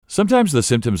Sometimes the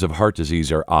symptoms of heart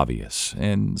disease are obvious,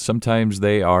 and sometimes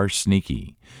they are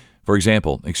sneaky. For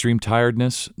example, extreme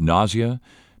tiredness, nausea,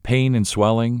 pain and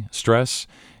swelling, stress,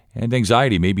 and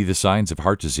anxiety may be the signs of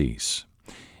heart disease.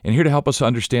 And here to help us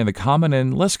understand the common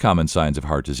and less common signs of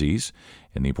heart disease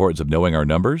and the importance of knowing our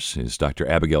numbers is Dr.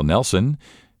 Abigail Nelson.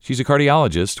 She's a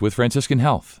cardiologist with Franciscan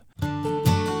Health.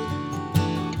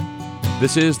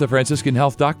 This is the Franciscan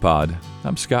Health Doc Pod.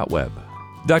 I'm Scott Webb.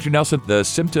 Dr. Nelson, the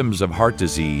symptoms of heart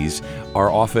disease are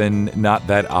often not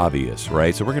that obvious,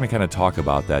 right? So we're going to kind of talk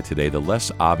about that today, the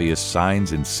less obvious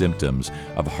signs and symptoms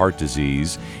of heart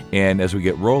disease. And as we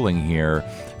get rolling here,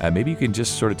 maybe you can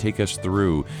just sort of take us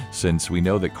through, since we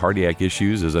know that cardiac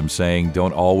issues, as I'm saying,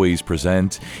 don't always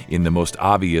present in the most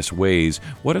obvious ways.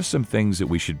 What are some things that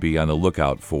we should be on the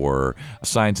lookout for,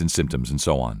 signs and symptoms and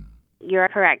so on? You're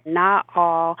correct. Not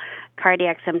all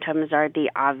cardiac symptoms are the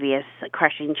obvious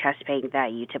crushing chest pain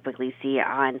that you typically see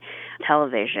on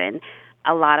television.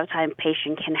 A lot of times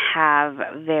patients can have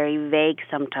very vague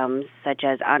symptoms such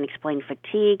as unexplained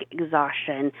fatigue,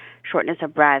 exhaustion, shortness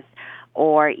of breath,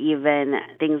 or even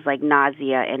things like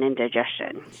nausea and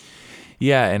indigestion.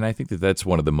 Yeah, and I think that that's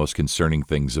one of the most concerning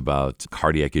things about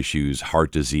cardiac issues,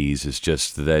 heart disease, is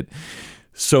just that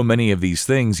so many of these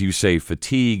things, you say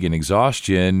fatigue and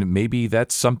exhaustion, maybe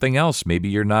that's something else. Maybe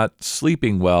you're not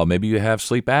sleeping well. Maybe you have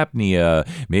sleep apnea.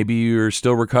 Maybe you're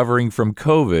still recovering from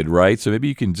COVID, right? So maybe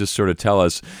you can just sort of tell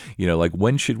us, like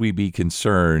when should we be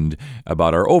concerned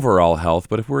about our overall health?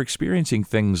 But if we're experiencing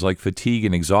things like fatigue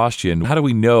and exhaustion, how do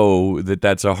we know that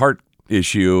that's a heart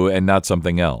issue and not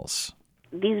something else?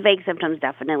 These vague symptoms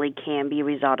definitely can be a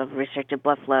result of restricted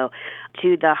blood flow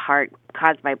to the heart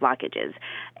caused by blockages.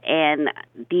 And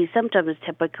these symptoms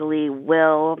typically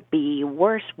will be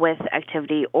worse with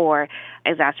activity or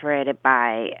exacerbated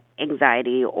by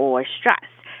anxiety or stress.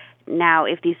 Now,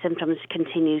 if these symptoms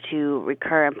continue to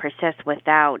recur and persist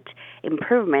without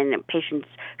improvement, patients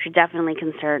should definitely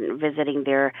consider visiting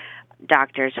their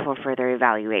doctors for further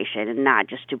evaluation and not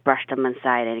just to brush them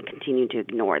aside and continue to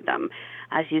ignore them.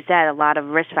 As you said, a lot of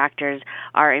risk factors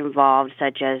are involved,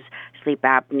 such as sleep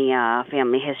apnea,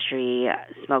 family history,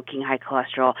 smoking, high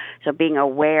cholesterol. So being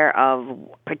aware of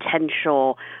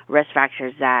potential risk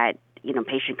factors that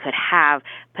patient could have,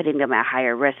 putting them at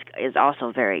higher risk, is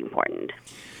also very important.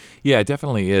 Yeah, it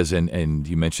definitely is. And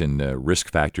you mentioned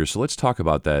risk factors. So let's talk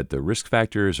about that. The risk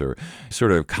factors are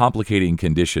sort of complicating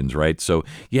conditions, right? So,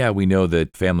 yeah, we know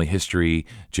that family history,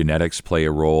 genetics play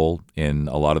a role in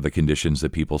a lot of the conditions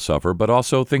that people suffer, but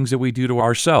also things that we do to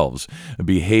ourselves,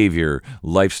 behavior,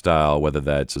 lifestyle, whether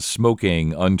that's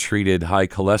smoking, untreated high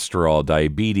cholesterol,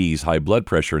 diabetes, high blood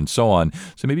pressure, and so on.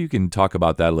 So maybe you can talk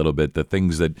about that a little bit, the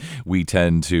things that we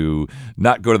tend to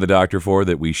not go to the doctor for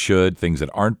that we should, things that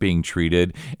aren't being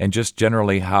treated, and just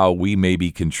generally how we may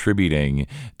be contributing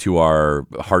to our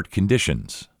heart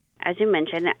conditions. As you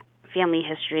mentioned, family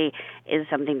history is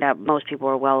something that most people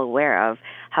are well aware of.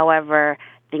 However,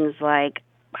 things like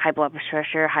high blood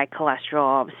pressure, high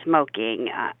cholesterol, smoking,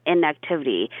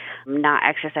 inactivity, not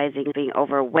exercising, being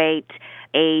overweight,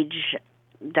 age,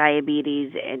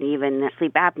 diabetes, and even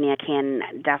sleep apnea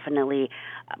can definitely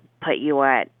put you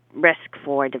at risk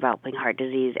for developing heart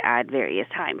disease at various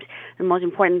times. The most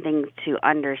important thing to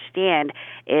understand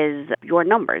is your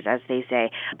numbers, as they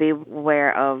say. Be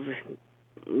aware of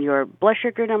your blood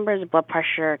sugar numbers, blood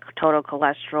pressure, total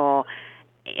cholesterol,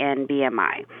 and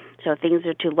BMI. So things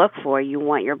are to look for. You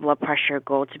want your blood pressure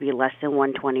goal to be less than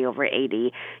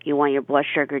 120/80. You want your blood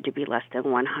sugar to be less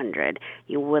than 100.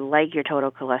 You would like your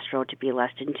total cholesterol to be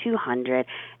less than 200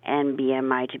 and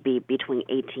BMI to be between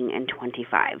 18 and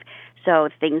 25. So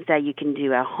things that you can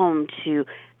do at home to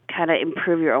kind of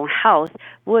improve your own health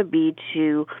would be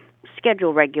to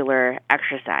schedule regular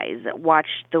exercise, watch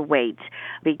the weight,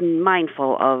 be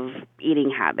mindful of eating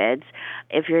habits.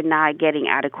 If you're not getting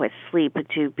adequate sleep,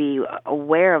 to be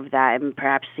aware of that and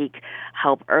perhaps seek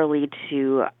help early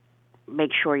to make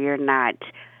sure you're not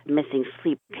missing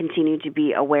sleep. Continue to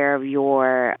be aware of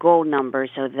your goal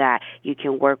numbers so that you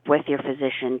can work with your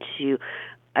physician to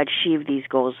achieve these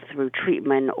goals through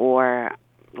treatment or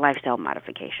lifestyle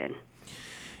modification.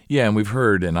 Yeah, and we've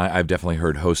heard, and I've definitely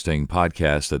heard hosting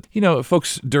podcasts that,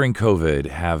 folks during COVID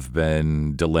have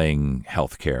been delaying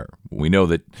healthcare. We know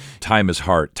that time is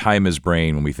heart, time is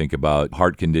brain when we think about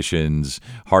heart conditions,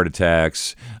 heart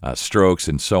attacks, strokes,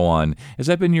 and so on. Has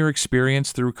that been your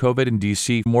experience through COVID? And do you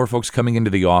see more folks coming into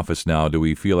the office now? Do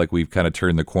we feel like we've kind of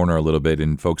turned the corner a little bit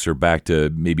and folks are back to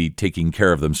maybe taking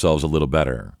care of themselves a little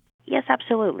better? Yes,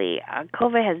 absolutely.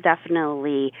 COVID has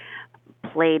definitely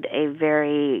played a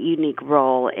very unique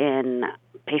role in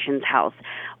patients' health,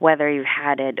 whether you've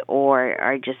had it or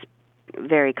are just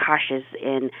very cautious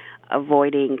in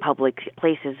avoiding public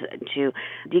places to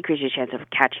decrease your chance of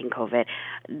catching COVID,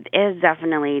 it has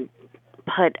definitely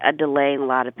put a delay in a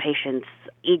lot of patients'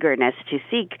 eagerness to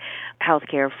seek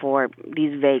healthcare for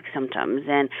these vague symptoms.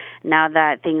 And now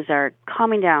that things are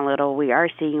calming down a little, we are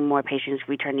seeing more patients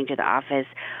returning to the office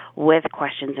with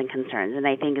questions and concerns. And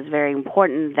I think it's very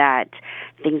important that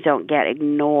things don't get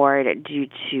ignored due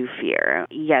to fear.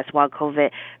 Yes, while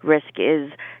COVID risk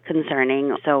is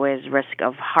concerning, so is risk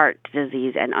of heart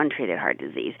disease and untreated heart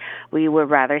disease. We would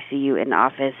rather see you in the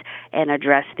office and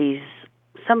address these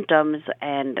symptoms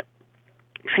and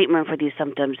treatment for these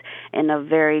symptoms in a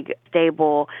very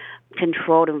stable,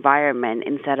 controlled environment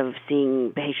instead of seeing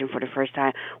the patient for the first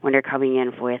time when they're coming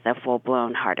in with a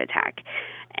full-blown heart attack.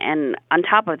 And on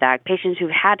top of that, patients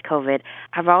who've had COVID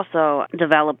have also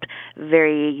developed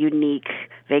very unique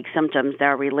vague symptoms that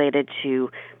are related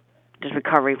to just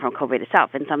recovering from COVID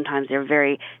itself. And sometimes they're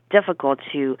very difficult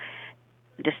to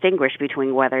distinguish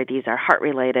between whether these are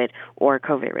heart-related or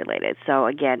COVID-related. So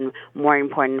again, more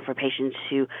important for patients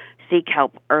to seek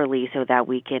help early so that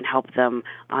we can help them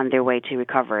on their way to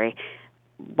recovery,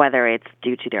 whether it's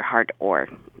due to their heart or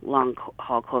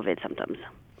long-haul COVID symptoms.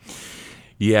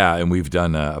 Yeah, and we've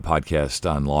done a podcast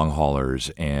on long haulers,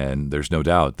 and there's no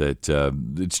doubt that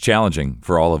it's challenging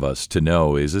for all of us to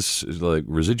know, is this like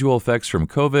residual effects from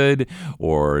COVID,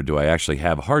 or do I actually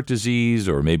have heart disease,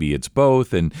 or maybe it's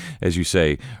both? And as you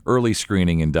say, early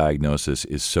screening and diagnosis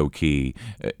is so key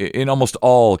in almost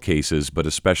all cases, but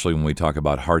especially when we talk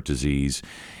about heart disease.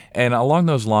 And along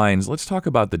those lines, let's talk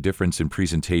about the difference in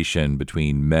presentation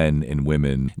between men and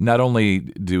women. Not only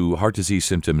do heart disease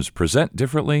symptoms present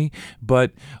differently,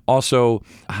 but also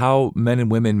how men and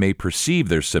women may perceive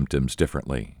their symptoms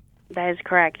differently. That is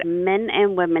correct. Men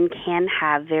and women can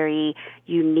have very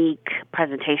unique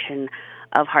presentation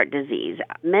of heart disease.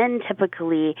 Men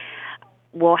typically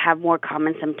will have more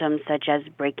common symptoms such as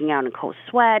breaking out in cold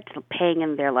sweat, pain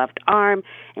in their left arm,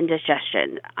 and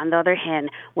digestion. On the other hand,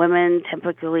 women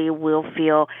typically will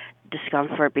feel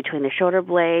discomfort between the shoulder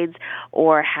blades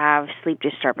or have sleep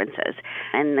disturbances.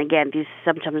 And again, these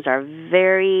symptoms are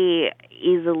very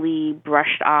easily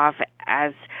brushed off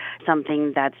as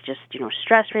something that's just,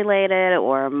 stress related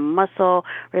or muscle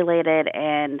related,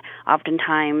 and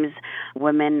oftentimes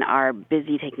women are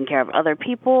busy taking care of other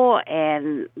people,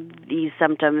 and these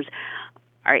symptoms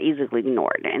are easily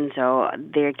ignored. And so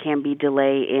there can be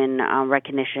delay in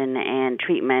recognition and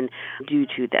treatment due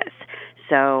to this.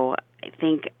 So I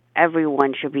think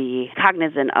everyone should be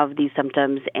cognizant of these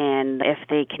symptoms, and if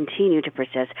they continue to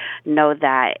persist, know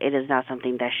that it is not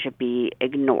something that should be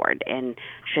ignored and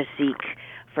should seek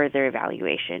further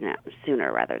evaluation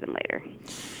sooner rather than later.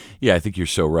 Yeah, I think you're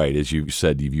so right. As you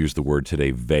said, you've used the word today,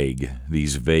 vague,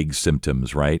 these vague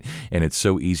symptoms, right? And it's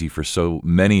so easy for so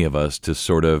many of us to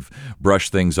sort of brush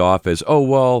things off as, oh,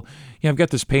 well, I've got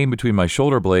this pain between my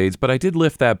shoulder blades, but I did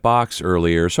lift that box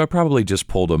earlier, so I probably just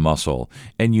pulled a muscle.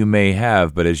 And you may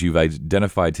have, but as you've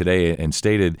identified today and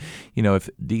stated, if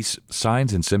these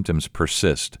signs and symptoms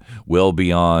persist well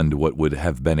beyond what would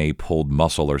have been a pulled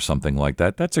muscle or something like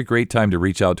that, that's a great time to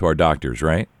reach out to our doctors,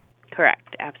 right?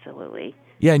 Correct, absolutely.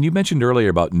 Yeah, and you mentioned earlier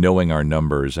about knowing our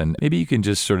numbers, and maybe you can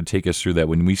just sort of take us through that.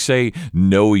 When we say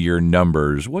know your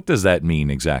numbers, what does that mean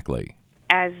exactly?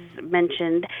 As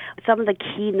mentioned, some of the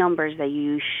key numbers that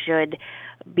you should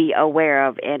be aware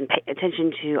of and pay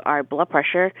attention to are blood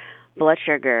pressure, blood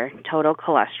sugar, total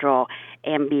cholesterol,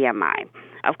 and BMI.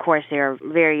 Of course, there are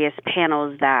various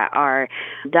panels that are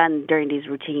done during these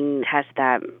routine tests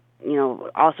that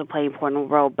also play an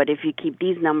important role. But if you keep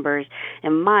these numbers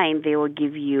in mind, they will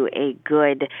give you a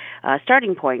good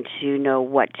starting point to know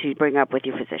what to bring up with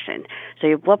your physician. So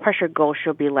your blood pressure goal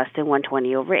should be less than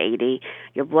 120/80.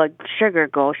 Your blood sugar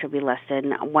goal should be less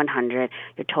than 100.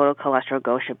 Your total cholesterol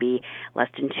goal should be less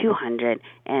than 200.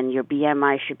 And your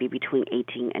BMI should be between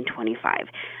 18 and 25.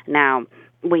 Now,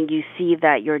 when you see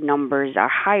that your numbers are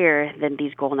higher than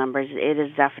these goal numbers, it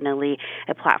is definitely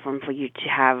a platform for you to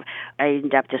have an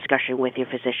in-depth discussion with your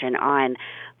physician on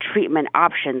treatment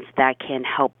options that can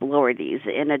help lower these,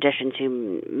 in addition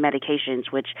to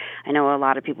medications, which I know a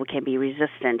lot of people can be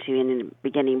resistant to in the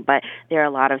beginning, but there are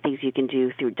a lot of things you can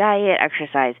do through diet,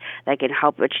 exercise, that can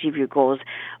help achieve your goals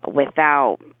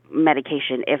without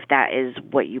medication if that is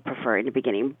what you prefer in the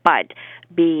beginning. But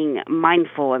being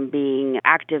mindful and being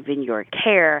active in your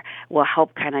care will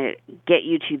help kind of get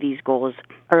you to these goals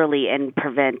early and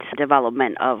prevent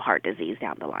development of heart disease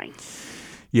down the line.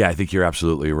 Yeah, I think you're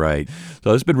absolutely right.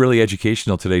 So it's been really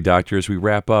educational today, Doctor. As we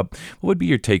wrap up, what would be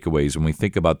your takeaways when we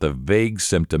think about the vague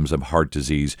symptoms of heart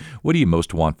disease? What do you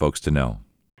most want folks to know?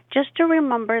 Just to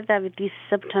remember that if these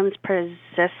symptoms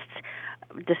persist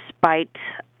despite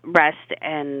rest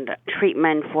and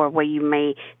treatment for what you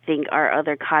may think are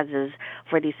other causes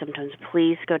for these symptoms,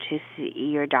 please go to see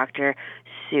your doctor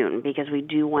soon, because we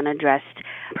do want to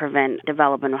prevent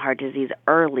development of heart disease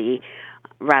early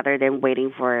rather than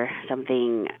waiting for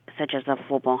something such as a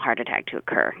full-blown heart attack to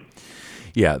occur.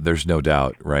 Yeah, there's no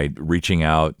doubt, right? Reaching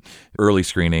out, early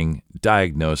screening,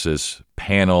 diagnosis,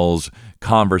 panels,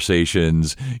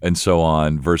 conversations, and so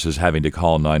on, versus having to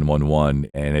call 911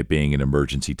 and it being an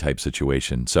emergency type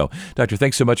situation. So, Doctor,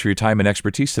 thanks so much for your time and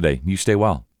expertise today. You stay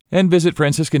well. And visit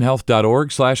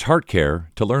franciscanhealth.org/heartcare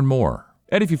to learn more.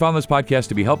 And if you found this podcast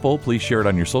to be helpful, please share it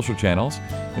on your social channels.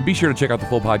 And be sure to check out the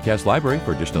full podcast library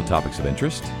for additional topics of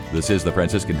interest. This is the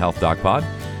Franciscan Health Doc Pod.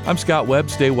 I'm Scott Webb.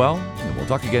 Stay well, and we'll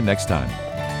talk again next time.